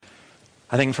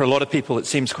I think for a lot of people it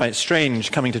seems quite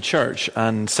strange coming to church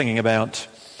and singing about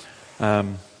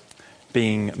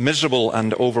being miserable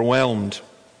and overwhelmed.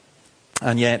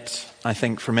 And yet, I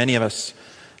think for many of us,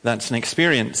 that's an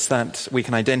experience that we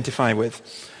can identify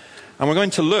with. And we're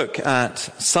going to look at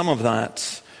some of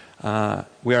that.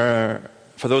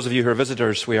 For those of you who are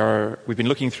visitors, we've been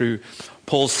looking through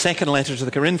Paul's second letter to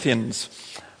the Corinthians,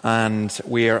 and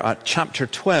we are at chapter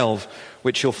 12,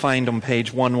 which you'll find on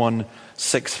page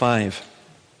 1165.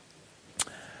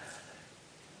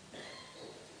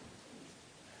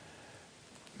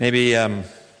 Maybe in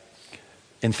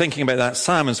thinking about that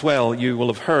psalm as well, you will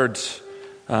have heard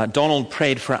Donald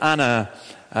prayed for Anna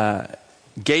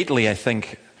Gately, I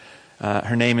think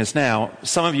her name is now.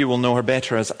 Some of you will know her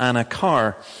better as Anna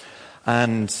Carr.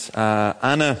 And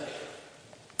Anna,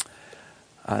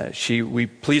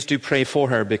 please do pray for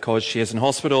her because she is in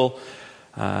hospital.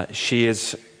 She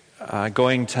is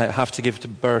going to have to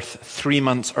give birth 3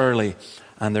 months early,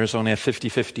 and there's only a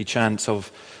 50-50 chance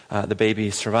of the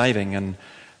baby surviving, and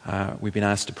we've been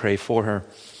asked to pray for her.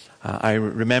 I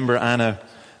remember Anna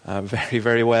very,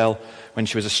 very well. When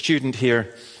she was a student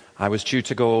here, I was due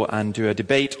to go and do a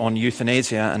debate on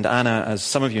euthanasia, and Anna, as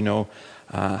some of you know,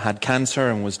 had cancer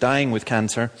and was dying with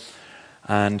cancer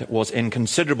and was in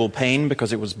considerable pain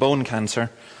because it was bone cancer.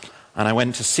 And I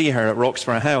went to see her at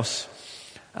Roxburgh House,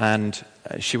 and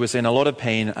she was in a lot of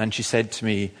pain, and she said to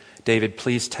me, "David,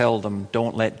 please tell them,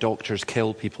 don't let doctors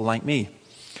kill people like me."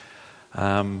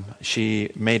 She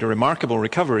made a remarkable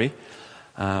recovery,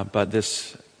 but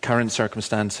this current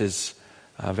circumstance is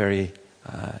very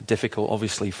difficult,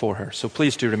 obviously, for her. So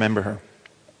please do remember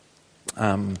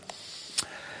her.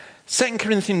 2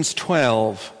 Corinthians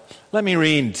 12. Let me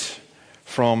read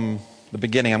from the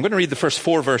beginning. I'm going to read the first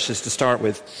 4 verses to start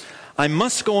with. "I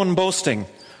must go on boasting,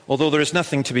 although there is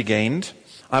nothing to be gained.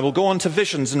 I will go on to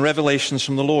visions and revelations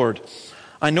from the Lord.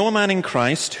 I know a man in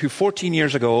Christ who 14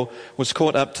 years ago was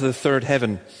caught up to the third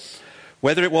heaven.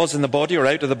 Whether it was in the body or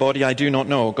out of the body, I do not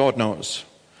know. God knows.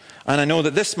 And I know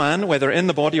that this man, whether in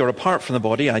the body or apart from the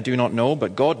body, I do not know,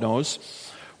 but God knows,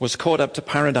 was caught up to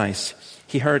paradise.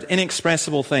 He heard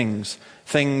inexpressible things,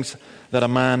 things that a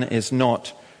man is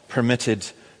not permitted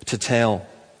to tell."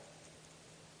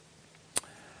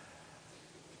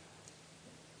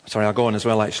 Sorry, I'll go on as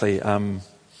well, actually.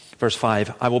 Verse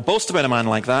 5, "I will boast about a man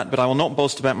like that, but I will not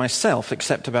boast about myself,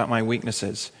 except about my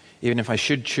weaknesses. Even if I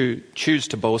should choose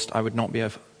to boast, I would not be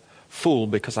a fool,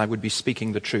 because I would be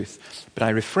speaking the truth. But I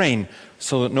refrain,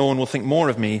 so that no one will think more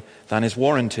of me than is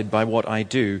warranted by what I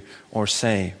do or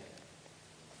say."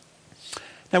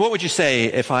 Now, what would you say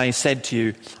if I said to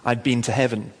you, I'd been to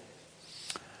heaven,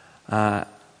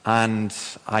 and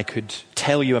I could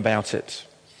tell you about it?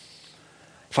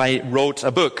 If I wrote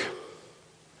a book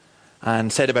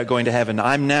and said about going to heaven,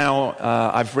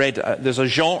 I've read, there's a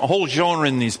whole genre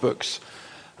in these books.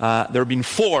 There have been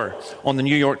 4 on the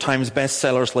New York Times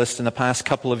bestsellers list in the past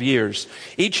couple of years,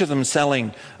 each of them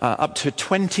selling up to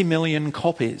 20 million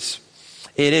copies.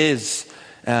 It is,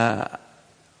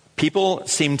 people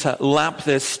seem to lap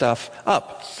this stuff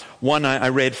up. One I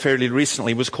read fairly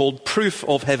recently was called Proof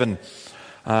of Heaven,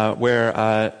 where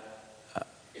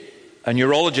a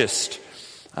neurologist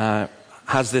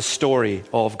has this story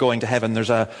of going to heaven. There's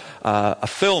a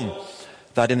film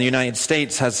that in the United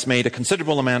States has made a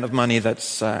considerable amount of money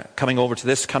that's coming over to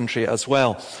this country as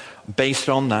well, based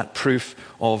on that Proof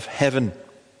of Heaven.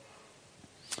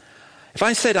 If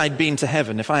I said I'd been to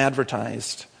heaven, if I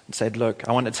advertised and said, "Look,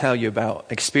 I want to tell you about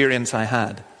experience I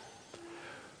had,"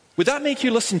 would that make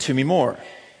you listen to me more?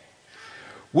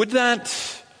 Would that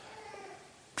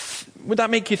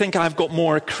make you think I've got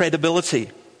more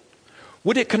credibility?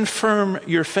 Would it confirm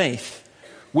your faith?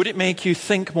 Would it make you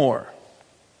think more?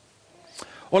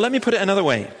 Or let me put it another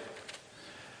way.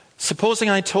 Supposing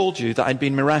I told you that I'd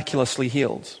been miraculously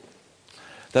healed,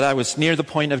 that I was near the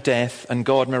point of death and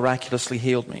God miraculously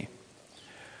healed me.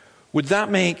 Would that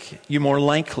make you more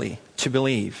likely to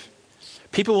believe?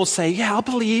 People will say, "Yeah, I'll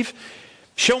believe.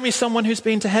 Show me someone who's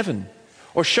been to heaven.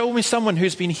 Or show me someone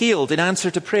who's been healed in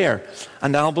answer to prayer,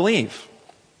 and I'll believe."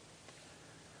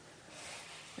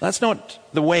 That's not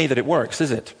the way that it works, is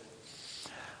it?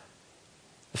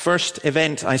 The first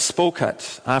event I spoke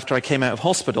at after I came out of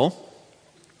hospital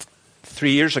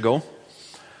 3 years ago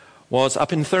was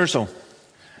up in Thurso.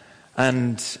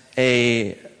 And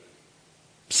a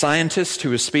scientist who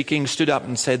was speaking stood up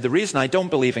and said, "The reason I don't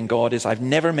believe in God is I've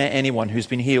never met anyone who's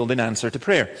been healed in answer to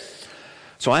prayer."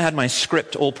 So I had my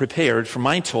script all prepared for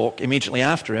my talk immediately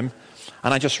after him,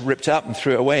 and I just ripped it up and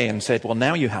threw it away and said, "Well,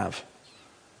 now you have."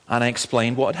 And I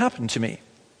explained what had happened to me.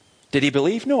 Did he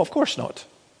believe? No, of course not.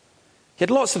 He had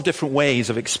lots of different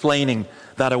ways of explaining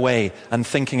that away and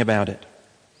thinking about it.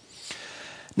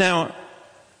 Now,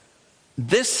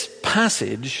 this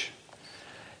passage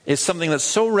is something that's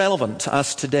so relevant to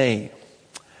us today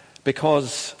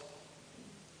because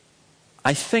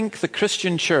I think the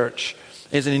Christian church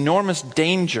is in enormous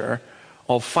danger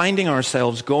of finding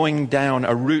ourselves going down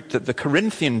a route that the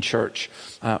Corinthian church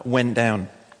went down.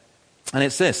 And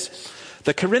it's this.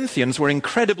 The Corinthians were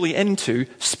incredibly into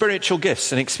spiritual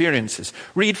gifts and experiences.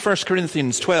 Read 1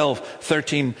 Corinthians 12,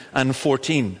 13, and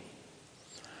 14.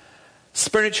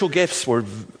 Spiritual gifts were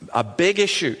a big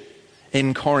issue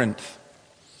in Corinth.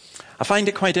 I find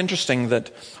it quite interesting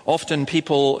that often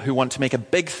people who want to make a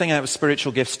big thing out of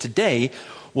spiritual gifts today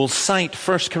will cite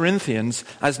 1 Corinthians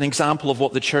as an example of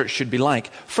what the church should be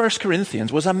like. 1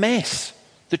 Corinthians was a mess.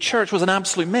 The church was an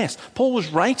absolute mess. Paul was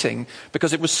writing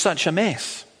because it was such a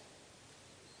mess.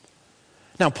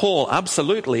 Now, Paul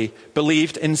absolutely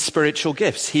believed in spiritual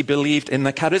gifts. He believed in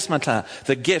the charismata,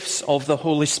 the gifts of the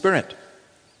Holy Spirit.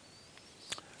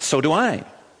 So do I.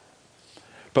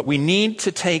 But we need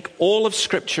to take all of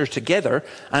Scripture together,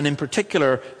 and in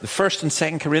particular the 1st and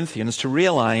 2nd Corinthians, to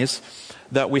realize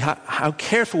that how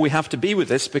careful we have to be with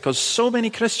this, because so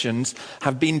many Christians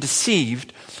have been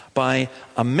deceived by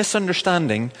a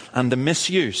misunderstanding and a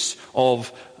misuse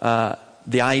of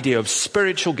the idea of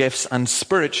spiritual gifts and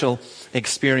spiritual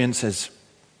experiences.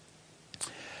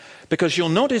 Because you'll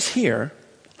notice here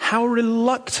how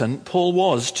reluctant Paul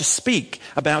was to speak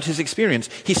about his experience.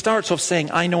 He starts off saying,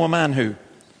 I know a man who.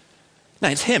 Now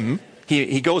it's him.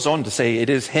 He goes on to say it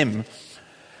is him.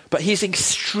 But he's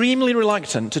extremely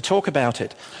reluctant to talk about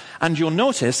it. And you'll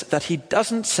notice that he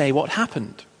doesn't say what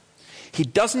happened. He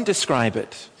doesn't describe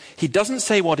it. He doesn't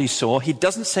say what he saw. He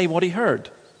doesn't say what he heard.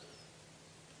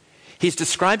 He's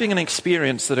describing an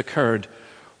experience that occurred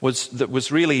that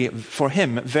was really, for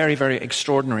him, very, very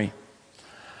extraordinary.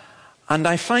 And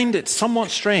I find it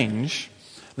somewhat strange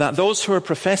that those who are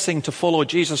professing to follow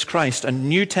Jesus Christ and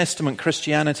New Testament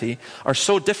Christianity are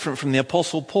so different from the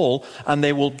Apostle Paul, and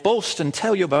they will boast and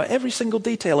tell you about every single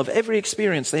detail of every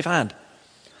experience they've had.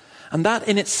 And that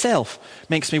in itself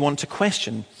makes me want to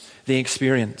question the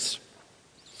experience.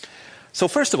 So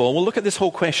first of all, we'll look at this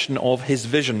whole question of his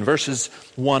vision, verses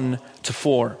 1 to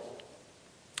 4.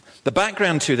 The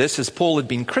background to this is Paul had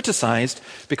been criticized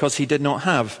because he did not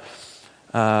have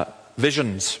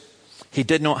visions. He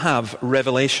did not have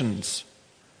revelations.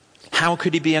 How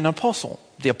could he be an apostle?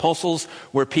 The apostles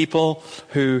were people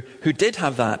who did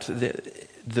have that.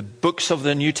 The books of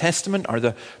the New Testament are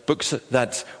the books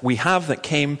that we have that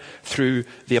came through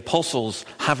the apostles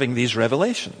having these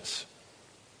revelations.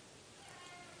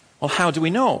 Well, how do we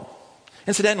know?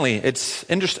 Incidentally, it's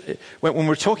interesting when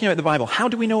we're talking about the Bible, how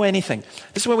do we know anything?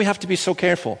 This is where we have to be so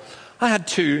careful. I had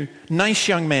 2 nice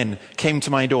young men came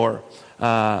to my door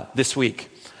this week.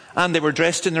 And they were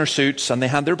dressed in their suits and they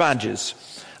had their badges.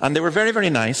 And they were very,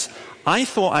 very nice. I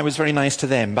thought I was very nice to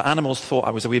them, but animals thought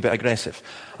I was a wee bit aggressive.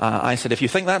 I said, if you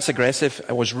think that's aggressive,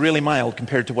 it was really mild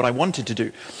compared to what I wanted to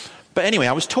do. But anyway,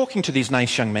 I was talking to these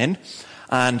nice young men,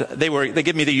 and they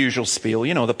give me the usual spiel,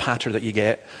 you know, the patter that you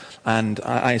get. And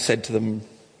I said to them,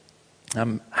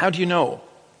 how do you know?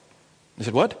 They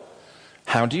said, what?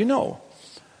 How do you know?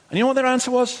 And you know what their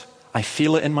answer was? I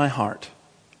feel it in my heart.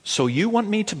 So you want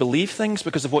me to believe things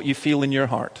because of what you feel in your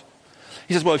heart?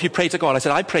 He says, well, if you pray to God. I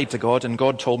said, I prayed to God and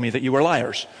God told me that you were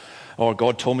liars. Or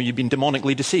God told me you'd been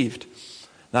demonically deceived.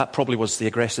 That probably was the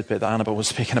aggressive bit that Annabelle was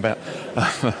speaking about.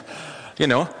 You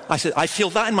know, I said, I feel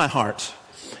that in my heart.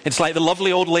 It's like the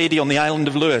lovely old lady on the island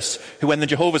of Lewis who, when the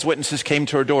Jehovah's Witnesses came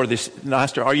to her door, they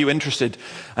asked her, are you interested?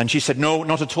 And she said, no,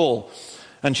 not at all.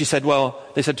 And she said, well,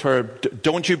 they said to her,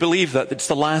 don't you believe that it's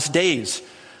the last days?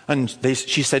 And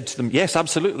she said to them, yes,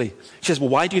 absolutely. She says, well,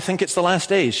 why do you think it's the last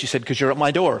days? She said, because you're at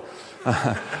my door.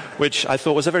 Which I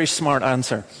thought was a very smart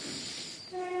answer.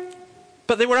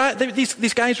 But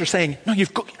these guys were saying, no,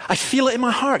 I feel it in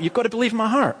my heart. You've got to believe in my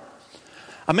heart.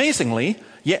 Amazingly,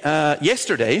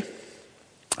 yesterday,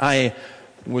 I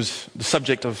was the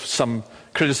subject of some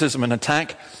criticism and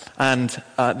attack, and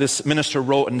this minister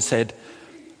wrote and said,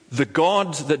 the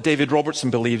God that David Robertson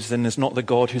believes in is not the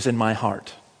God who's in my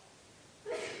heart.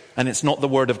 And it's not the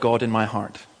word of God in my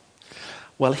heart.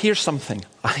 Well, here's something.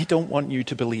 I don't want you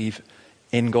to believe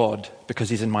in God because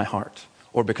he's in my heart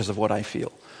or because of what I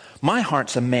feel. My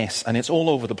heart's a mess and it's all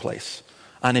over the place.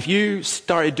 And if you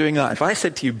started doing that, if I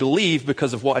said to you, believe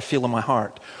because of what I feel in my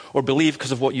heart or believe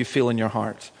because of what you feel in your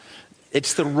heart,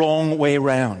 it's the wrong way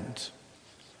round.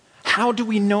 How do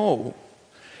we know?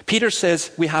 Peter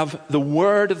says we have the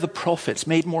word of the prophets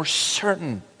made more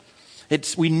certain.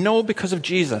 We know because of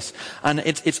Jesus. And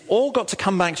it's all got to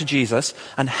come back to Jesus.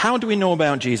 And how do we know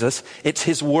about Jesus? It's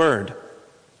his word.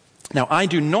 Now, I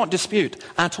do not dispute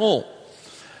at all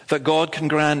that God can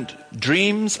grant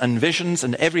dreams and visions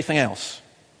and everything else.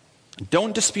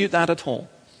 Don't dispute that at all.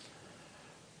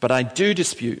 But I do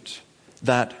dispute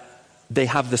that they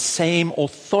have the same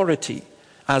authority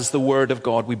as the Word of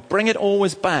God. We bring it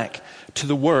always back to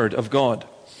the Word of God.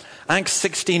 Acts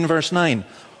 16 verse 9.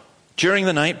 During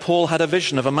the night, Paul had a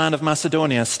vision of a man of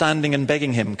Macedonia standing and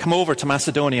begging him, "Come over to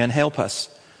Macedonia and help us."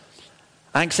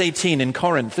 Acts 18 in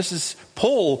Corinth. This is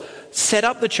Paul set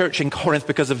up the church in Corinth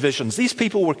because of visions. These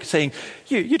people were saying,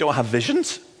 you don't have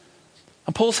visions.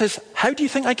 And Paul says, how do you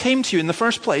think I came to you in the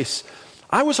first place?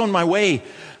 I was on my way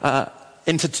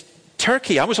into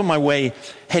Turkey. I was on my way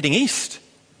heading east.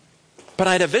 But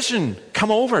I had a vision.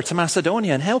 Come over to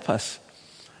Macedonia and help us.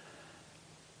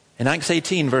 In Acts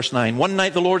 18, verse 9, one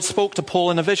night the Lord spoke to Paul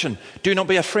in a vision. "Do not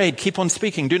be afraid. Keep on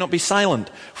speaking. Do not be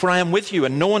silent. For I am with you,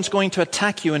 and no one's going to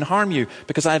attack you and harm you,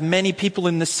 because I have many people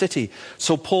in this city."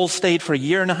 So Paul stayed for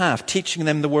 1.5 years, teaching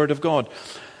them the word of God.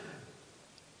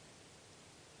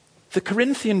 The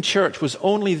Corinthian church was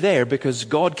only there because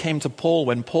God came to Paul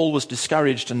when Paul was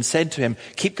discouraged and said to him,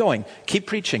 "Keep going, keep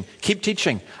preaching, keep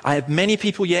teaching. I have many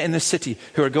people yet in this city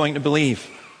who are going to believe."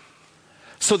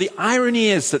 So the irony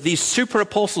is that these super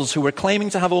apostles who were claiming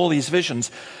to have all these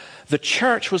visions, the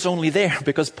church was only there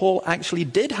because Paul actually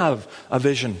did have a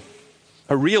vision,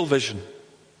 a real vision.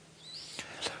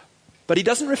 But he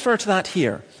doesn't refer to that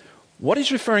here. What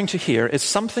he's referring to here is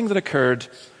something that occurred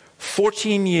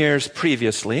 14 years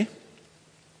previously,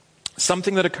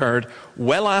 something that occurred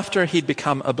well after he'd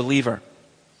become a believer,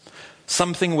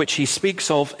 something which he speaks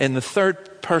of in the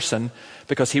third person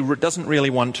because he doesn't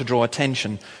really want to draw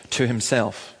attention to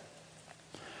himself.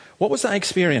 What was that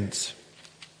experience?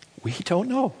 We don't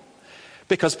know,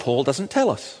 because Paul doesn't tell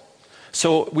us.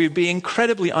 So we'd be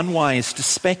incredibly unwise to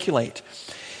speculate.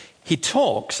 He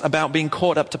talks about being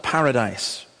caught up to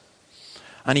paradise.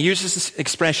 And he uses this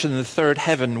expression, the third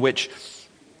heaven, which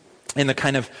in the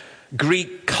kind of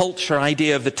Greek culture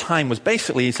idea of the time was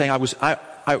basically saying, I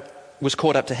was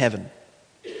caught up to heaven.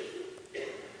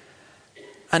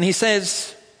 And he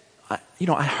says,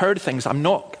 I heard things I'm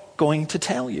not going to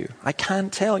tell you. I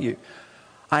can't tell you.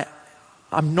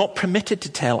 I'm not permitted to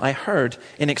tell. I heard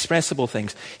inexpressible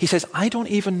things. He says, I don't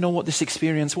even know what this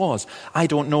experience was. I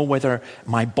don't know whether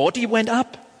my body went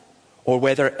up or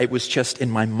whether it was just in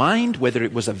my mind, whether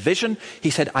it was a vision. He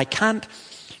said, I can't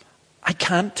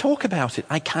talk about it.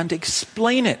 I can't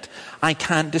explain it. I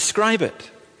can't describe it.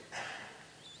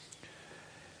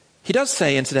 He does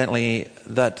say, incidentally,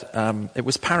 that it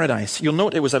was paradise. You'll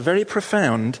note it was a very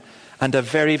profound and a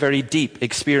very, very deep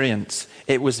experience.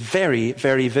 It was very,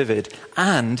 very vivid,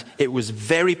 and it was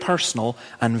very personal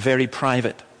and very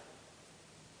private.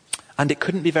 And it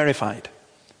couldn't be verified.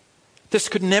 This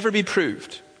could never be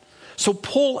proved. So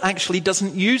Paul actually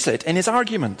doesn't use it in his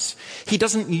arguments. He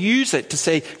doesn't use it to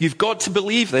say, you've got to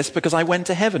believe this because I went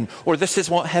to heaven, or this is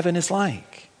what heaven is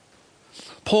like.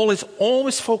 Paul is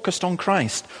always focused on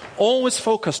Christ, always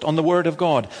focused on the Word of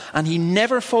God, and he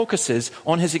never focuses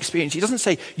on his experience. He doesn't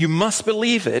say, you must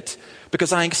believe it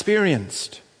because I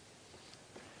experienced.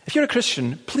 If you're a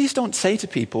Christian, please don't say to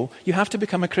people, you have to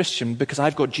become a Christian because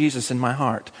I've got Jesus in my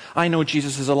heart. I know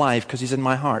Jesus is alive because he's in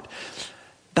my heart.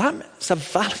 That's a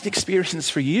valid experience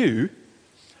for you,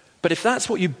 but if that's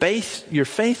what you base your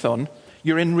faith on,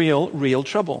 you're in real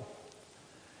trouble.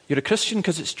 You're a Christian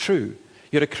because it's true.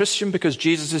 You're a Christian because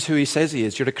Jesus is who he says he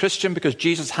is. You're a Christian because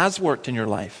Jesus has worked in your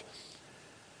life.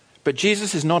 But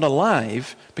Jesus is not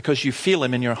alive because you feel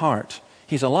him in your heart.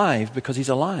 He's alive because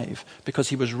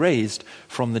he was raised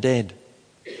from the dead.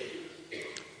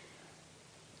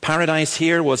 Paradise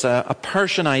here was a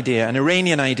Persian idea, an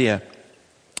Iranian idea.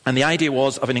 And the idea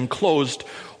was of an enclosed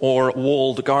or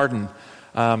walled garden.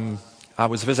 I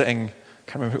was visiting,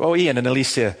 Ian and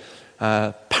Alicia,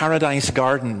 Paradise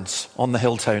Gardens on the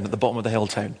hill town, at the bottom of the hill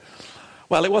town.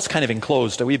 Well, it was kind of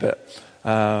enclosed a wee bit,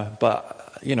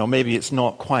 but maybe it's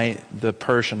not quite the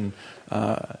Persian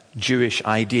Jewish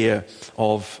idea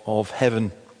of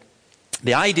heaven.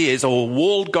 The idea is a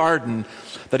walled garden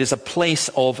that is a place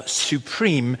of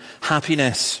supreme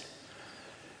happiness.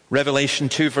 Revelation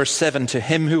 2 verse 7, to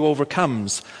him who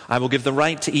overcomes, I will give the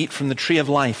right to eat from the tree of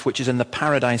life, which is in the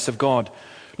paradise of God.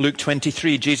 Luke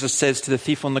 23, Jesus says to the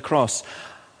thief on the cross,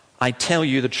 I tell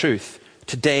you the truth,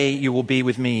 today you will be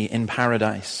with me in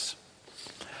paradise.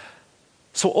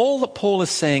 So all that Paul is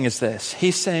saying is this.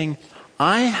 He's saying,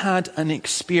 I had an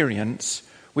experience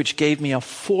which gave me a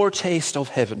foretaste of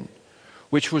heaven,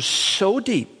 which was so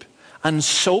deep and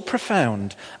so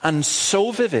profound and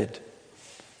so vivid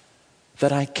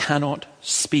that I cannot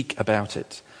speak about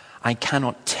it. I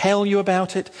cannot tell you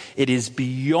about it. It is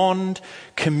beyond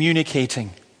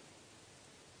communicating.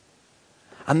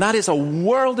 And that is a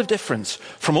world of difference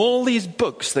from all these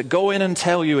books that go in and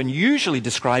tell you and usually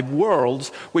describe worlds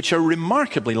which are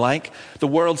remarkably like the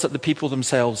worlds that the people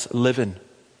themselves live in.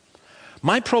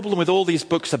 My problem with all these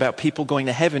books about people going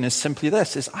to heaven is simply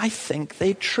this, is I think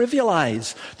they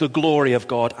trivialize the glory of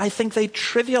God. I think they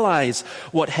trivialize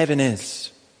what heaven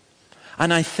is.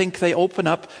 And I think they open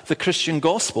up the Christian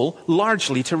gospel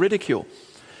largely to ridicule.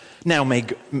 Now,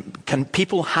 can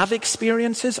people have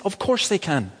experiences? Of course they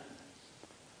can.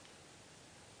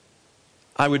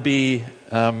 I would be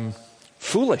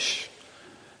foolish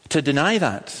to deny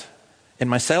that in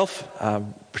myself,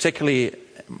 particularly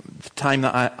the time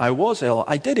that I was ill.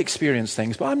 I did experience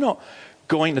things, but I'm not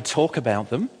going to talk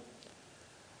about them.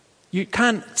 You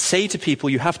can't say to people,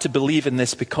 you have to believe in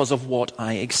this because of what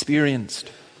I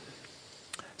experienced.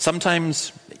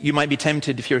 Sometimes you might be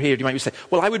tempted, if you're here, you might say,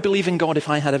 well, I would believe in God if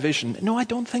I had a vision. No, I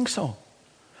don't think so.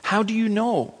 How do you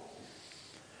know?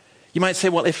 You might say,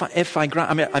 well,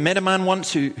 I met a man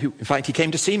once who, in fact, he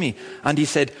came to see me, and he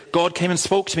said, God came and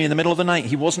spoke to me in the middle of the night.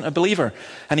 He wasn't a believer.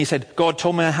 And he said, God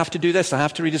told me I have to do this. I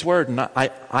have to read his word. And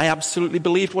I absolutely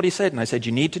believed what he said. And I said,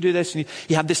 you need to do this. And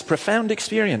he had this profound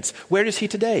experience. Where is he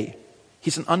today?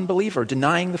 He's an unbeliever,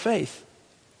 denying the faith.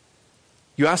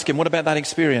 You ask him, what about that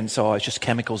experience? Oh, it's just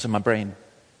chemicals in my brain.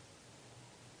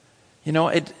 You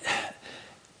know,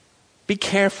 be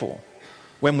careful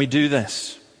when we do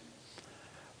this.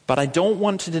 But I don't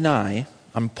want to deny,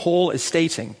 and Paul is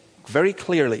stating very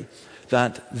clearly,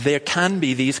 that there can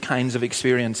be these kinds of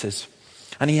experiences.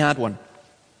 And he had one.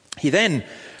 He then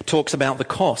talks about the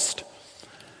cost.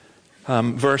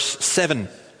 Verse 7.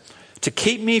 To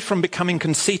keep me from becoming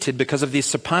conceited because of these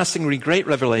surpassingly great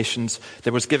revelations,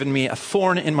 there was given me a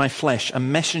thorn in my flesh, a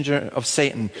messenger of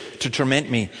Satan to torment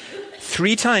me.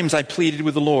 3 times I pleaded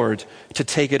with the Lord to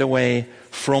take it away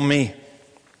from me.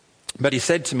 But he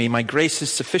said to me, my grace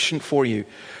is sufficient for you,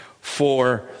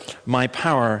 for my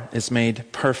power is made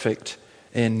perfect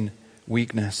in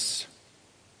weakness.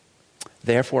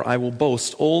 Therefore I will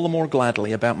boast all the more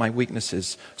gladly about my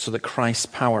weaknesses, so that Christ's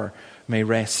power may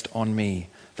rest on me.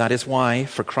 That is why,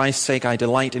 for Christ's sake, I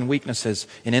delight in weaknesses,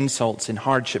 in insults, in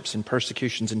hardships, in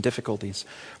persecutions, in difficulties.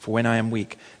 For when I am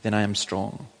weak, then I am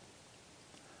strong.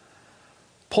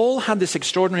 Paul had this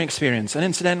extraordinary experience, and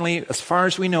incidentally, as far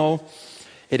as we know,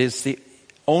 it is the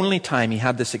only time he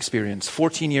had this experience,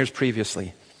 14 years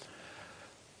previously.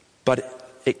 But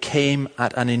it came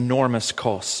at an enormous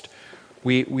cost.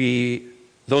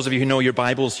 Those of you who know your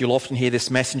Bibles, you'll often hear this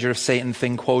messenger of Satan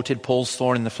thing quoted, Paul's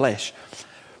thorn in the flesh.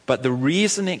 But the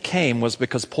reason it came was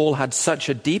because Paul had such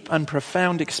a deep and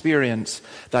profound experience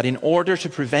that in order to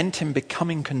prevent him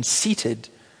becoming conceited,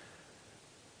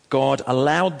 God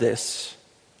allowed this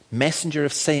messenger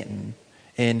of Satan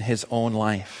in his own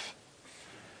life.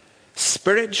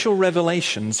 Spiritual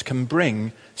revelations can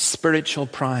bring spiritual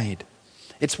pride.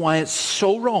 It's why it's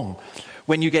so wrong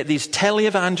when you get these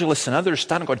televangelists and others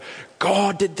standing going,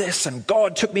 God did this and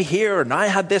God took me here and I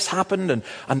had this happen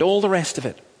and all the rest of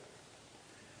it.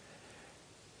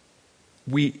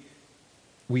 We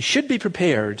should be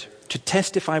prepared to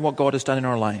testify what God has done in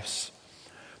our lives.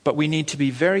 But we need to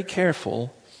be very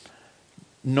careful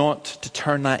not to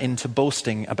turn that into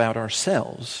boasting about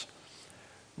ourselves,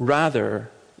 rather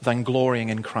than glorying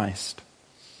in Christ.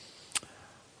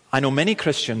 I know many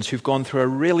Christians who've gone through a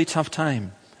really tough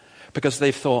time because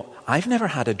they've thought, I've never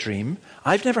had a dream.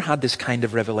 I've never had this kind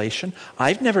of revelation.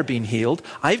 I've never been healed.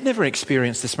 I've never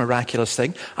experienced this miraculous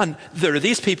thing. And there are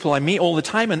these people I meet all the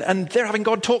time and they're having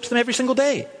God talk to them every single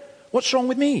day. What's wrong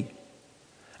with me?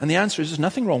 And the answer is, there's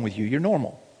nothing wrong with you. You're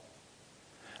normal.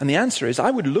 And the answer is, I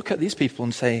would look at these people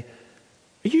and say,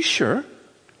 are you sure?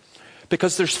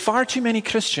 Because there's far too many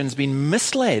Christians being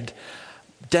misled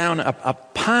down a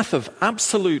path of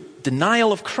absolute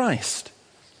denial of Christ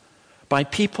by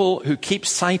people who keep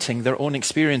citing their own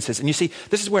experiences. And you see,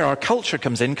 this is where our culture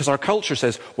comes in, because our culture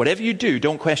says, whatever you do,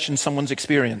 don't question someone's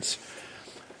experience.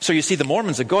 So you see, the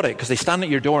Mormons have got it, because they stand at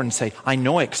your door and say, I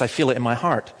know it because I feel it in my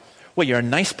heart. Well, you're a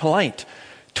nice, polite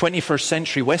 21st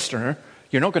century Westerner.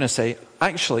 You're not going to say,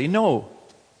 actually, no,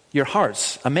 your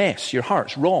heart's a mess. Your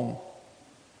heart's wrong.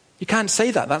 You can't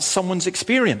say that. That's someone's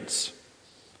experience.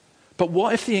 But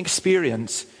what if the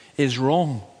experience is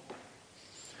wrong?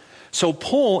 So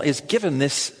Paul is given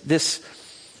this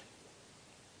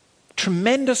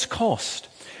tremendous cost.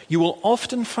 You will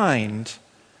often find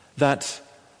that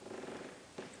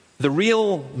the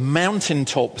real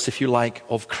mountaintops, if you like,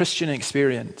 of Christian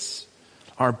experience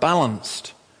are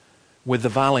balanced with the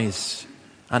valleys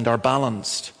and are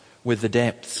balanced with the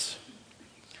depths.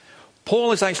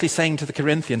 Paul is actually saying to the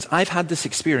Corinthians, I've had this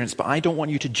experience, but I don't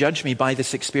want you to judge me by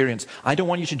this experience. I don't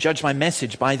want you to judge my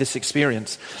message by this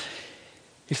experience.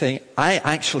 He's saying, I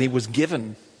actually was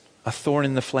given a thorn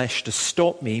in the flesh to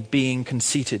stop me being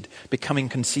conceited, becoming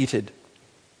conceited.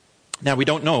 Now, we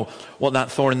don't know what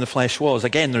that thorn in the flesh was.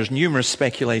 Again, there's numerous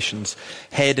speculations.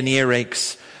 Head and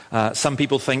earaches. Some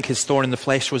people think his thorn in the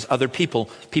flesh was other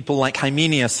people. People like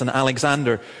Hymenaeus and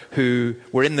Alexander who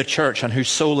were in the church and who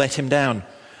so let him down.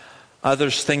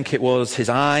 Others think it was his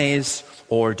eyes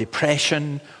or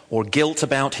depression or guilt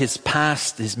about his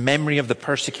past, his memory of the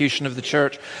persecution of the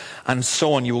church, and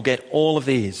so on. You will get all of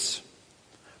these.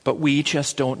 But we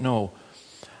just don't know.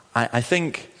 I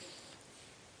think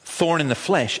thorn in the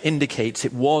flesh indicates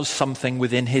it was something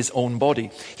within his own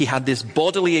body. He had this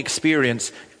bodily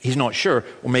experience, he's not sure,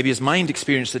 or maybe his mind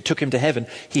experience that took him to heaven.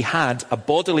 He had a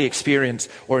bodily experience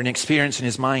or an experience in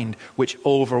his mind which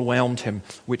overwhelmed him,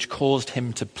 which caused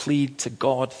him to plead to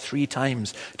God 3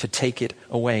 times to take it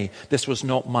away. This was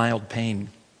not mild pain.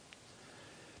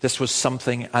 This was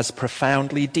something as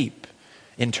profoundly deep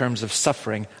in terms of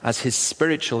suffering as his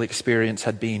spiritual experience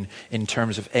had been in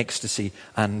terms of ecstasy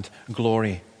and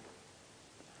glory.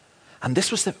 And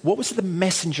this was what was the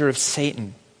messenger of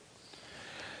Satan?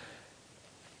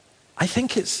 I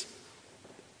think it's,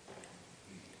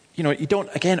 you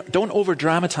don't over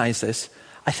dramatize this.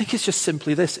 I think it's just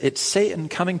simply this. It's Satan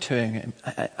coming to him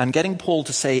and getting Paul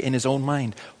to say in his own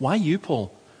mind, why you,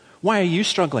 Paul? Why are you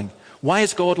struggling? Why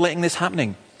is God letting this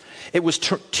happening? It was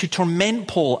to torment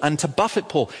Paul and to buffet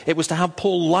Paul. It was to have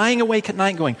Paul lying awake at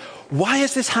night going, why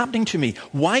is this happening to me?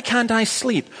 Why can't I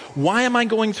sleep? Why am I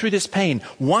going through this pain?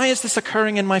 Why is this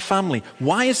occurring in my family?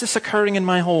 Why is this occurring in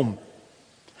my home?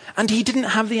 And he didn't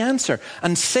have the answer.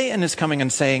 And Satan is coming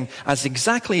and saying, as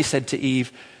exactly he said to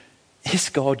Eve, is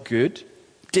God good?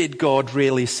 Did God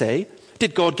really say?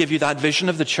 Did God give you that vision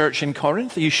of the church in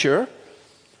Corinth? Are you sure?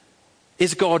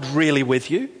 Is God really with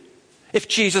you? If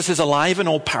Jesus is alive and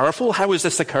all-powerful, how is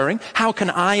this occurring? How can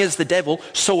I, as the devil,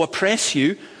 so oppress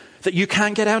you that you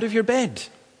can't get out of your bed?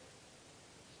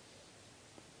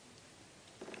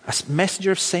 A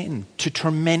messenger of Satan to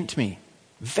torment me.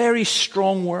 Very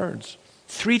strong words.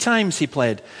 3 times he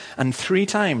pled, and 3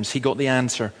 times he got the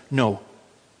answer, no.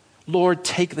 Lord,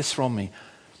 take this from me.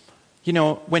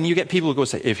 When you get people who go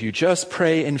say, if you just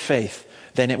pray in faith,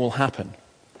 then it will happen.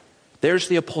 There's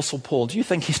the Apostle Paul. Do you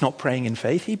think he's not praying in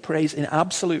faith? He prays in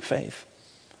absolute faith.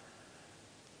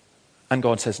 And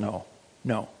God says, no,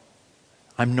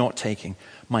 I'm not taking.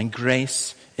 My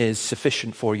grace is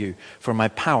sufficient for you, for my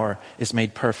power is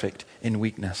made perfect in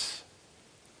weakness.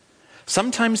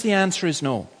 Sometimes the answer is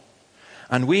no.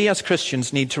 And we as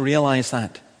Christians need to realize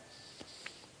that.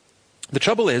 The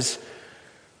trouble is,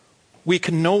 we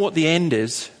can know what the end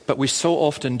is, but we so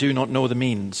often do not know the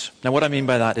means. Now what I mean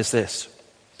by that is this.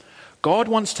 God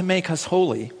wants to make us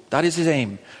holy. That is his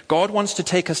aim. God wants to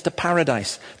take us to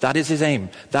paradise. That is his aim.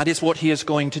 That is what he is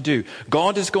going to do.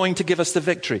 God is going to give us the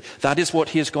victory. That is what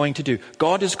he is going to do.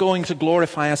 God is going to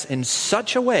glorify us in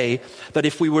such a way that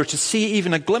if we were to see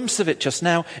even a glimpse of it just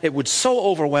now, it would so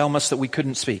overwhelm us that we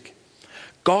couldn't speak.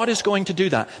 God is going to do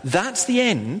that. That's the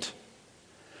end.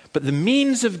 But the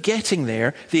means of getting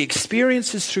there, the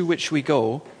experiences through which we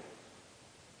go,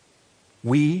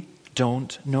 we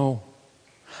don't know.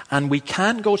 And we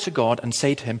can't go to God and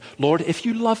say to him, Lord, if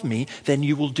you love me, then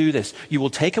you will do this. You will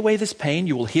take away this pain.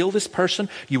 You will heal this person.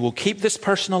 You will keep this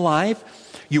person alive.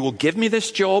 You will give me this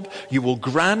job. You will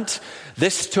grant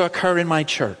this to occur in my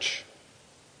church.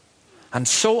 And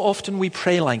so often we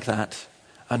pray like that.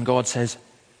 And God says,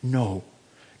 no,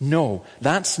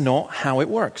 that's not how it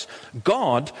works.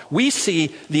 God, we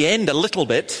see the end a little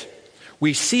bit.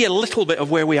 We see a little bit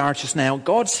of where we are just now.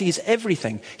 God sees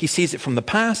everything. He sees it from the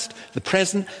past, the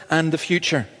present, and the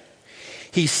future.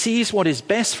 He sees what is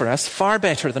best for us far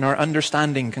better than our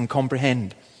understanding can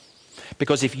comprehend.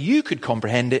 Because if you could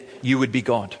comprehend it, you would be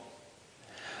God.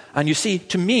 And you see,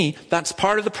 to me, that's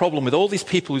part of the problem with all these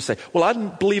people who say, well,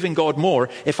 I'd believe in God more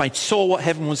if I saw what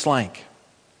heaven was like.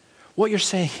 What you're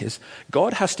saying is,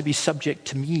 God has to be subject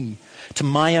to me, to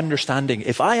my understanding.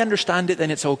 If I understand it, then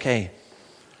it's okay.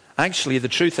 Actually, the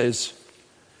truth is,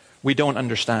 we don't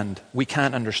understand. We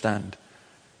can't understand.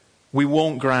 We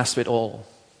won't grasp it all.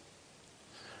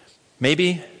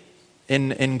 Maybe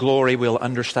in glory we'll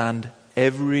understand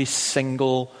every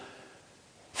single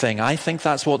thing. I think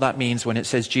that's what that means when it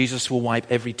says Jesus will wipe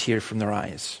every tear from their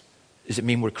eyes. Does it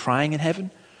mean we're crying in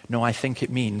heaven? No, I think it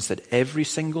means that every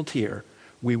single tear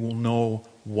we will know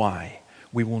why.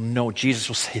 We will know. Jesus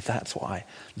will say, that's why.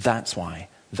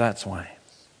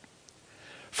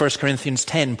 1 Corinthians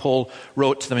 10, Paul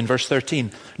wrote to them in verse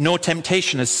 13, "No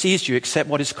temptation has seized you except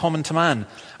what is common to man,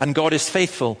 and God is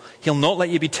faithful. He'll not let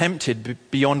you be tempted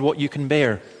beyond what you can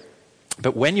bear.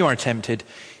 But when you are tempted,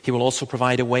 he will also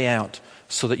provide a way out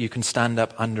so that you can stand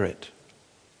up under it."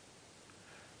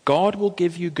 God will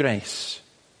give you grace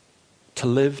to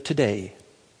live today,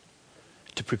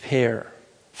 to prepare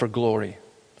for glory.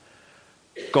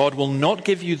 God will not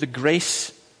give you the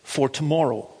grace for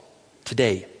tomorrow,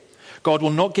 today. God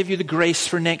will not give you the grace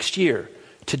for next year,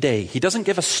 today. He doesn't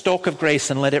give a stock of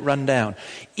grace and let it run down.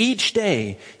 Each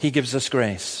day, he gives us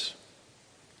grace.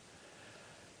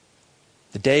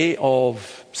 The day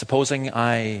of, supposing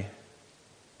I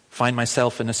find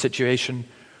myself in a situation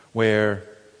where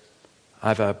I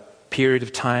have a period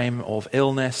of time of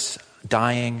illness,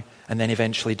 dying, and then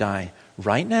eventually die.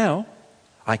 Right now,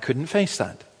 I couldn't face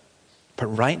that. But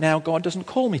right now, God doesn't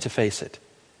call me to face it.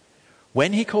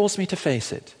 When he calls me to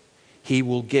face it, he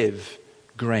will give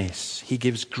grace. He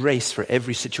gives grace for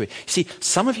every situation. See,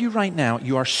 some of you right now,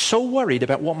 you are so worried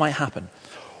about what might happen.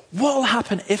 What will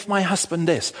happen if my husband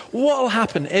this? What will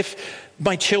happen if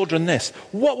my children this?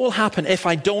 What will happen if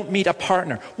I don't meet a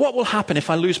partner? What will happen if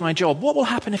I lose my job? What will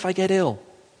happen if I get ill?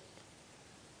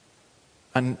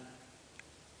 And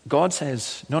God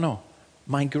says, no,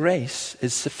 my grace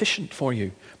is sufficient for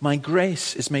you. My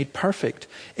grace is made perfect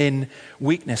in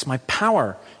weakness. My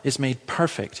power is made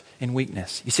perfect in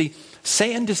weakness. You see,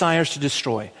 Satan desires to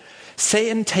destroy.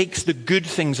 Satan takes the good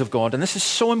things of God, and this is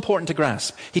so important to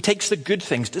grasp. He takes the good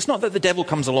things. It's not that the devil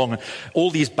comes along and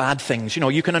all these bad things. You know,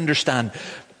 you can understand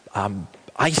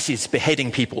ISIS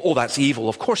beheading people. Oh, that's evil.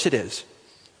 Of course it is.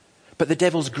 But the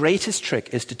devil's greatest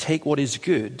trick is to take what is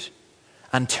good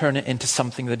and turn it into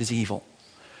something that is evil.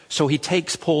 So he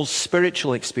takes Paul's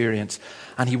spiritual experience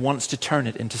and he wants to turn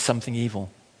it into something evil.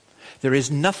 There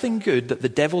is nothing good that the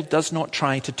devil does not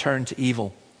try to turn to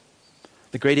evil.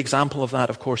 The great example of that,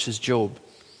 of course, is Job.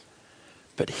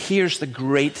 But here's the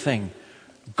great thing.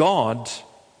 God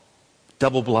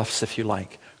double bluffs, if you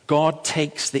like. God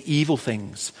takes the evil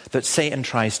things that Satan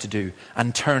tries to do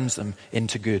and turns them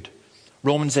into good.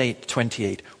 Romans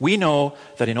 8:28. We know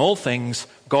that in all things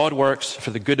God works for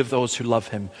the good of those who love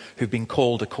him, who've been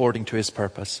called according to his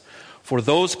purpose. For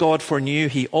those God foreknew,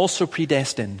 he also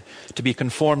predestined to be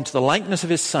conformed to the likeness of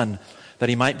his Son, that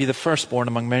he might be the firstborn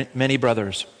among many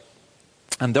brothers.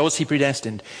 And those he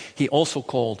predestined, he also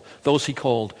called. Those he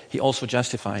called, he also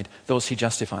justified. Those he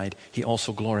justified, he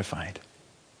also glorified.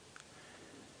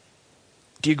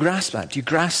 Do you grasp that? Do you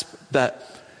grasp that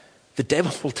the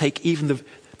devil will take even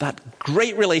that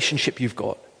great relationship you've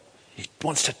got? He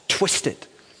wants to twist it.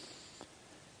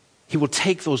 He will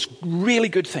take those really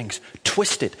good things,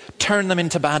 twist it, turn them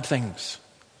into bad things.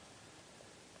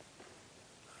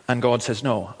 And God says,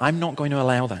 no, I'm not going to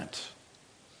allow that.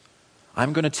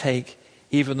 I'm going to take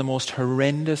even the most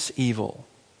horrendous evil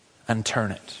and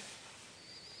turn it.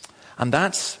 And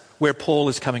that's where Paul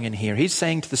is coming in here. He's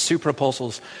saying to the super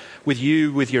apostles, with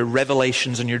you, with your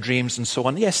revelations and your dreams and so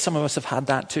on, yes, some of us have had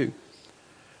that too.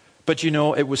 But you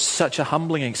know, it was such a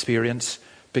humbling experience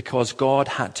because God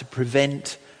had to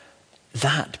prevent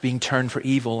that being turned for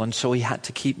evil, and so he had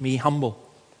to keep me humble.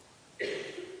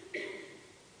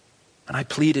 And I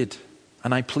pleaded,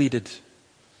 and I pleaded,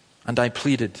 and I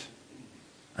pleaded,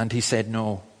 and he said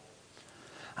no.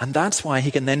 And that's why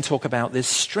he can then talk about this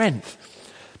strength.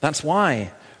 That's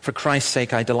why, for Christ's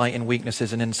sake, I delight in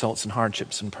weaknesses and insults and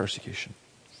hardships and persecution.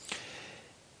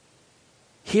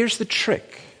 Here's the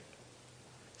trick,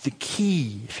 the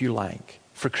key, if you like,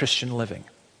 for Christian living.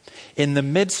 In the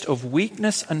midst of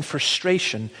weakness and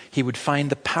frustration, he would find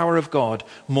the power of God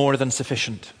more than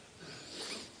sufficient.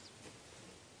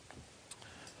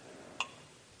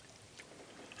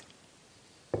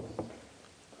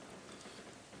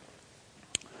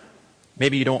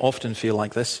 Maybe you don't often feel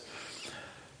like this,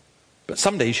 but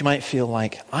some days you might feel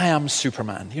like, I am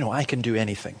Superman. You know, I can do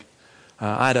anything.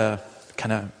 I had a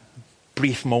kind of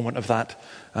brief moment of that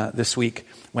this week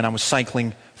when I was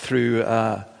cycling through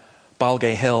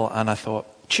Balgay Hill, and I thought,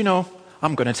 do you know,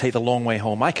 I'm going to take the long way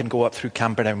home. I can go up through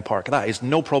Camperdown Park. That is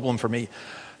no problem for me.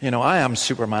 You know, I am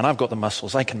Superman. I've got the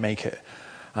muscles. I can make it.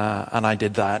 And I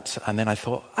did that. And then I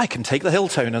thought, I can take the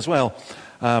Hilltown as well.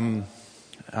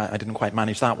 I didn't quite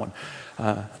manage that one.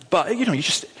 But, you know, you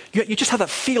just have that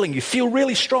feeling. You feel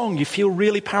really strong. You feel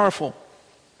really powerful.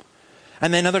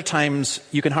 And then other times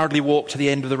you can hardly walk to the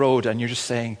end of the road and you're just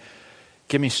saying,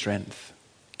 give me strength.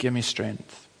 Give me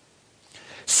strength.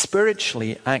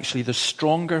 Spiritually, actually, the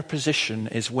stronger position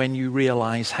is when you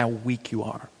realize how weak you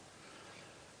are.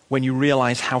 When you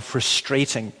realize how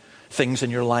frustrating things in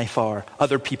your life are,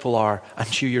 other people are,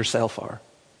 and you yourself are.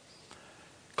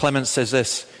 Clement says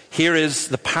this: here is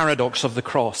the paradox of the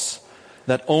cross,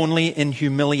 that only in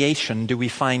humiliation do we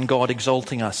find God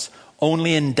exalting us.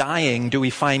 Only in dying do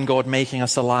we find God making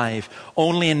us alive.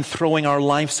 Only in throwing our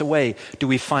lives away do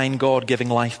we find God giving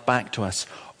life back to us.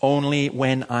 Only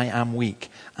when I am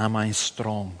weak am I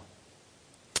strong.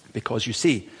 Because you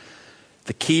see,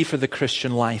 the key for the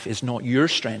Christian life is not your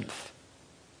strength,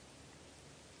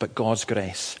 but God's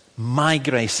grace. My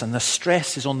grace, and the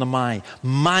stress is on the my.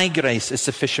 My grace is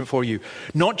sufficient for you.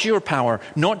 Not your power,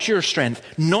 not your strength,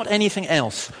 not anything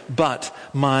else, but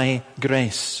my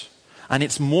grace. And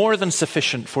it's more than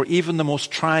sufficient for even the most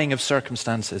trying of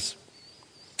circumstances.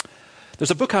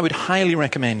 There's a book I would highly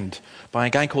recommend by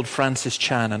a guy called Francis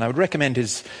Chan, and I would recommend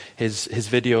his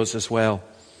videos as well.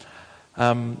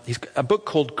 He's a book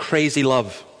called Crazy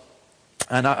Love.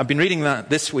 And I've been reading that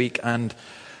this week, and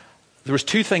there was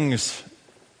two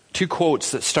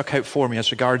quotes that stuck out for me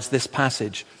as regards this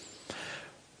passage.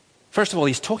 First of all,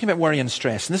 he's talking about worry and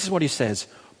stress, and this is what he says: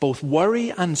 both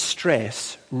worry and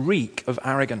stress reek of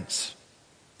arrogance.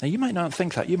 Now, you might not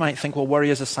think that. You might think, well, worry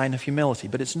is a sign of humility,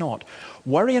 but it's not.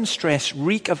 Worry and stress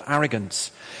reek of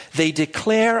arrogance. They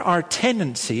declare our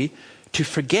tendency to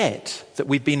forget that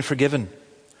we've been forgiven,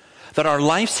 that our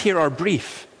lives here are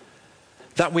brief,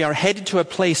 that we are headed to a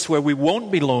place where we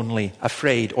won't be lonely,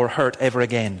 afraid, or hurt ever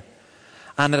again,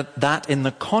 and that in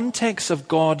the context of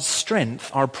God's strength,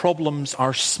 our problems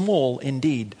are small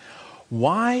indeed.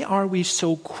 Why are we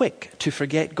so quick to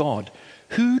forget God?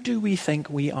 Who do we think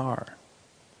we are?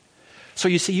 So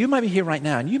you see, you might be here right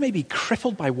now, and you may be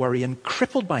crippled by worry and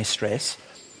crippled by stress,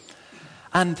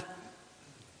 and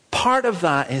part of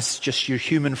that is just your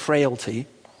human frailty,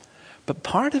 but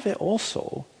part of it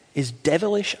also is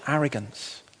devilish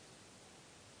arrogance,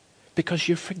 because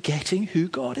you're forgetting who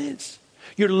God is.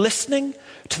 You're listening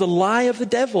to the lie of the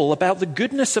devil about the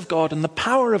goodness of God and the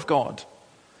power of God.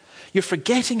 You're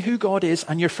forgetting who God is,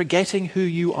 and you're forgetting who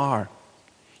you are.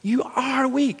 You are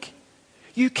weak.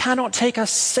 You cannot take a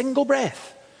single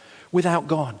breath without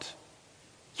God.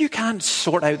 You can't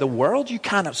sort out the world. You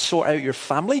cannot sort out your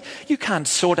family. You can't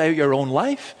sort out your own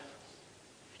life.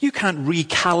 You can't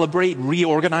recalibrate,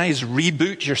 reorganize,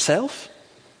 reboot yourself.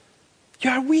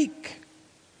 You are weak.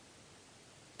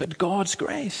 But God's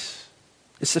grace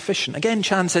is sufficient. Again,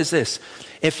 Chan says this: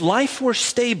 if life were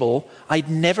stable, I'd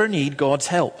never need God's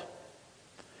help.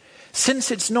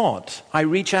 Since it's not, I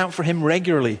reach out for him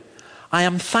regularly. I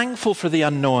am thankful for the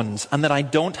unknowns and that I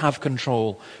don't have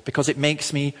control, because it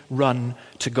makes me run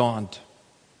to God.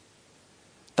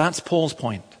 That's Paul's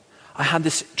point. I had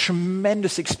this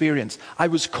tremendous experience. I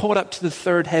was caught up to the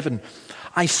third heaven.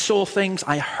 I saw things,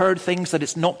 I heard things that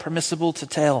it's not permissible to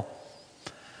tell.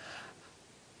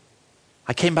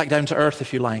 I came back down to earth,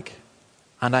 if you like,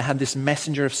 and I had this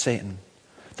messenger of Satan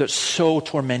that so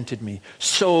tormented me,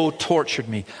 so tortured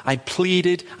me. I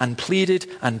pleaded and pleaded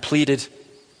and pleaded.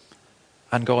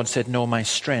 And God said, no, my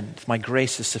strength, my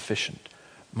grace is sufficient.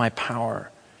 My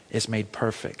power is made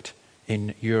perfect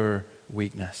in your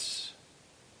weakness.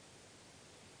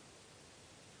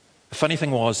 The funny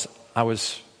thing was, I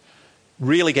was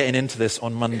really getting into this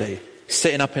on Monday,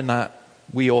 sitting up in that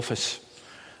wee office,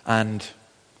 and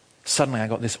suddenly I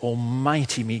got this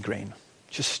almighty migraine.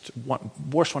 Just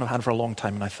worst one I've had for a long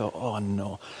time. And I thought, oh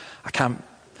no, I can't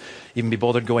even be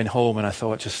bothered going home. And I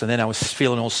thought and then I was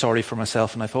feeling all sorry for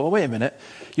myself. And I thought, oh, wait a minute.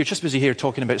 You're just busy here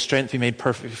talking about strength being made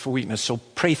perfect for weakness. So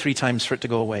pray 3 times for it to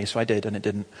go away. So I did, and it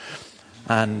didn't.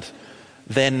 And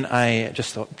then I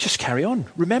just thought, just carry on.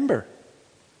 Remember,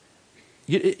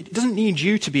 it doesn't need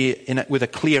you to be in it with a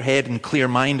clear head and clear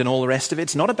mind and all the rest of it.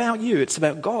 It's not about you. It's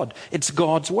about God. It's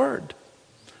God's word.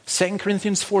 2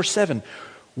 Corinthians 4:7.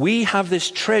 We have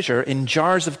this treasure in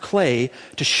jars of clay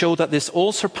to show that this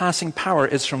all-surpassing power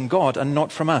is from God and not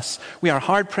from us. We are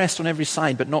hard-pressed on every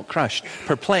side but not crushed,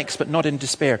 perplexed but not in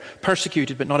despair,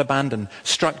 persecuted but not abandoned,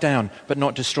 struck down but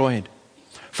not destroyed.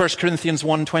 1 Corinthians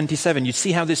 1:27. You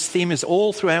see how this theme is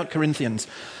all throughout Corinthians.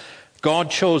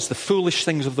 God chose the foolish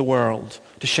things of the world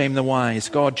to shame the wise.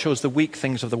 God chose the weak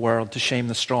things of the world to shame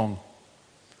the strong.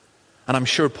 And I'm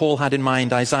sure Paul had in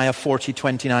mind Isaiah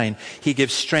 40:29. He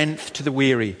gives strength to the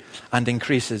weary and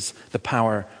increases the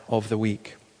power of the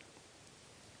weak.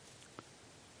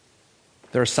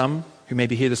 There are some who may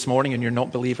be here this morning and you're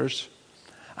not believers.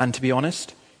 And to be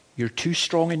honest, you're too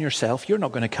strong in yourself. You're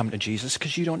not going to come to Jesus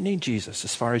because you don't need Jesus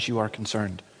as far as you are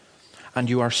concerned. And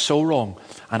you are so wrong.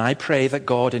 And I pray that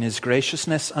God in his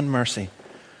graciousness and mercy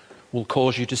will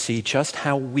cause you to see just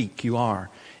how weak you are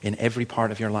in every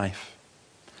part of your life.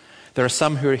 There are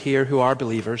some who are here who are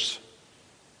believers,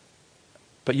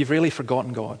 but you've really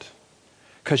forgotten God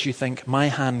because you think, my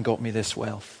hand got me this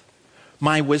wealth.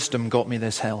 My wisdom got me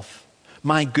this health.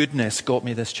 My goodness got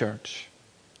me this church.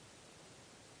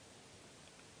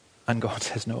 And God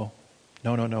says, no.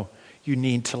 You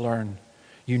need to learn.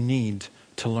 You need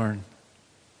to learn.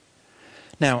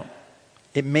 Now,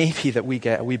 it may be that we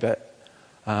get a wee bit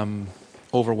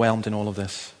overwhelmed in all of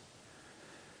this.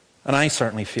 And I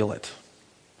certainly feel it.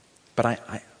 But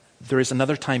there is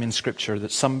another time in Scripture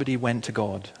that somebody went to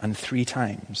God and 3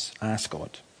 times asked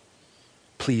God,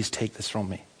 please take this from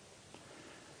me.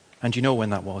 And you know when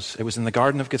that was. It was in the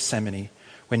Garden of Gethsemane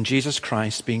when Jesus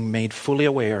Christ, being made fully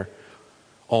aware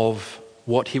of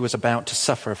what he was about to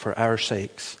suffer for our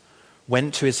sakes,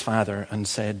 went to his Father and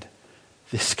said,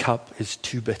 this cup is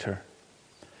too bitter.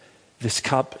 This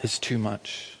cup is too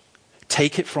much.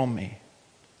 Take it from me.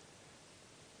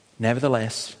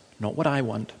 Nevertheless, not what I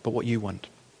want, but what you want.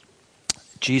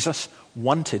 Jesus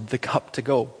wanted the cup to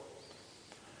go,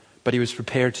 but he was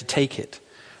prepared to take it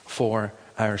for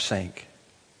our sake.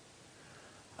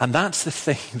 And that's the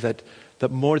thing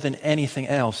that more than anything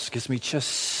else gives me just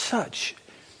such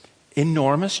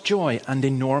enormous joy and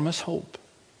enormous hope.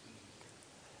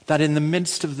 That in the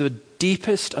midst of the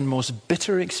deepest and most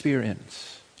bitter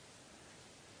experience,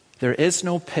 there is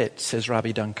no pit, says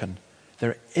Rabbi Duncan,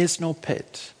 there is no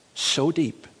pit so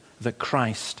deep that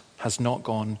Christ has not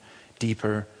gone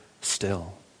deeper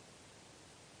still.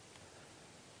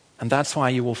 And that's why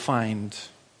you will find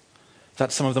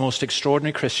that some of the most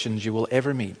extraordinary Christians you will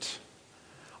ever meet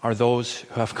are those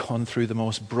who have gone through the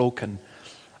most broken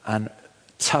and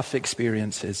tough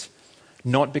experiences,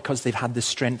 not because they've had the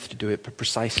strength to do it, but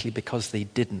precisely because they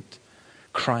didn't.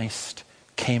 Christ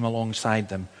came alongside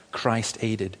them. Christ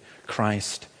aided.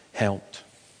 Christ helped.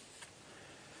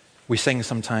 We sing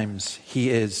sometimes, he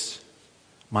is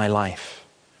my life,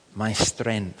 my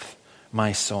strength,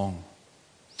 my song.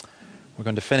 We're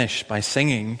going to finish by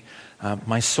singing,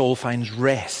 my soul finds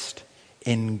rest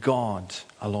in God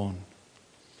alone.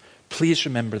 Please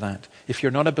remember that. If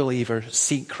you're not a believer,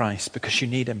 seek Christ because you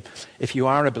need him. If you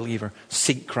are a believer,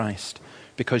 seek Christ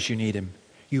because you need him.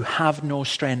 You have no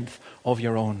strength of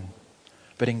your own,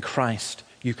 but in Christ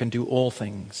you can do all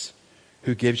things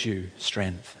who gives you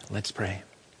strength. Let's pray.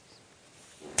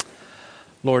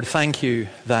 Lord, thank you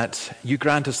that you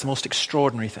grant us the most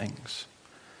extraordinary things.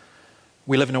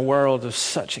 We live in a world of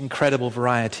such incredible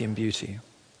variety and beauty.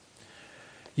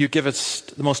 You give us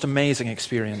the most amazing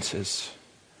experiences,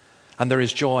 and there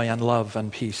is joy and love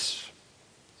and peace.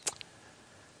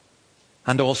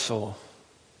 And also,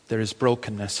 there is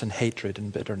brokenness and hatred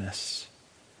and bitterness,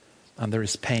 and there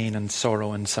is pain and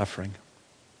sorrow and suffering,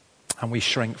 and we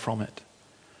shrink from it,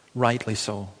 rightly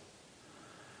so.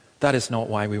 That is not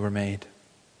why we were made.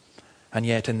 And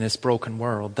yet in this broken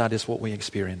world, that is what we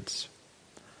experience.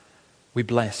 We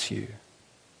bless you.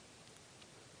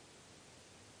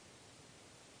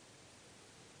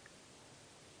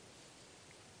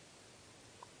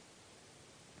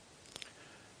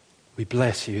 We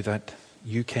bless you that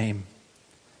you came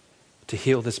to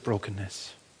heal this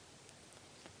brokenness.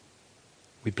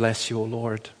 We bless you, O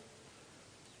Lord,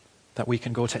 that we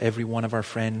can go to every one of our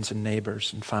friends and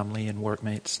neighbors and family and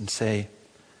workmates and say,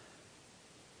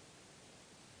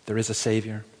 there is a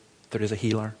Savior, there is a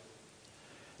healer,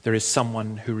 there is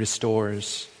someone who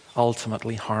restores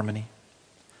ultimately harmony.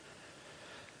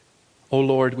 O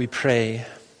Lord, we pray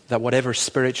that whatever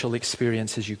spiritual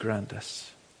experiences you grant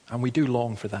us, and we do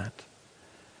long for that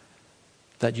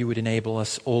you would enable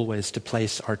us always to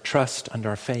place our trust and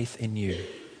our faith in you,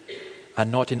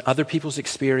 and not in other people's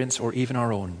experience or even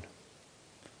our own.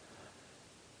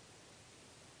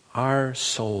 Our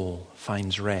soul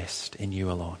finds rest in you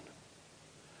alone.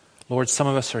 Lord, some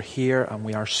of us are here and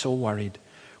we are so worried.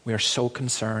 We are so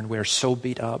concerned. We are so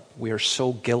beat up. We are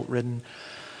so guilt-ridden.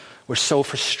 We're so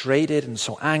frustrated and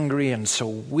so angry and so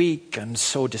weak and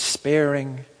so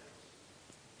despairing.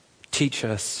 Teach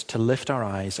us to lift our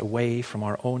eyes away from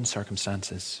our own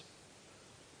circumstances.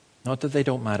 Not that they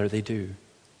don't matter, they do.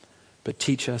 But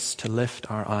teach us to lift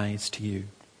our eyes to you.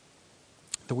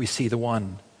 That we see the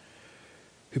one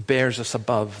who bears us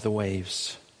above the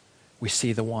waves. We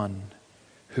see the one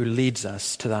who leads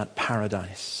us to that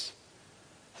paradise,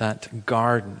 that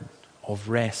garden of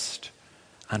rest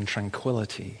and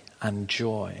tranquility and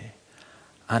joy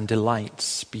and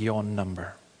delights beyond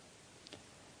number.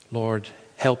 Lord,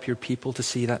 help your people to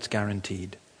see that's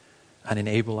guaranteed and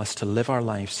enable us to live our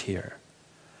lives here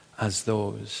as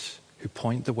those who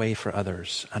point the way for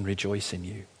others and rejoice in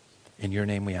you. In your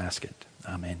name we ask it.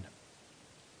 Amen.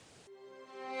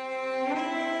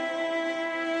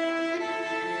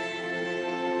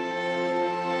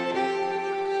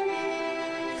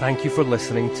 Thank you for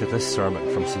listening to this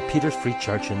sermon from St.Peter's Free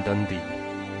Church in Dundee.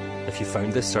 If you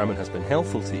found this sermon has been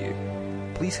helpful to you,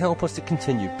 please help us to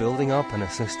continue building up and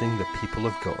assisting the people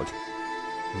of God.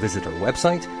 Visit our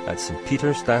website at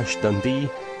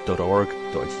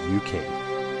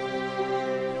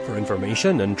stpeters-dundee.org.uk. For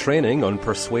information and training on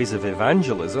persuasive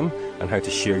evangelism and how to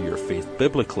share your faith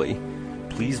biblically,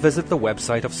 please visit the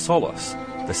website of Solas,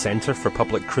 the Centre for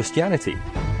Public Christianity,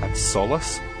 at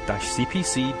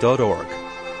solas-cpc.org.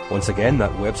 Once again,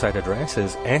 that website address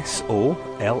is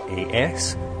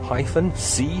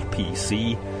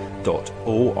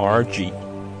solas-cpc.org.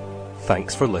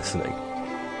 Thanks for listening.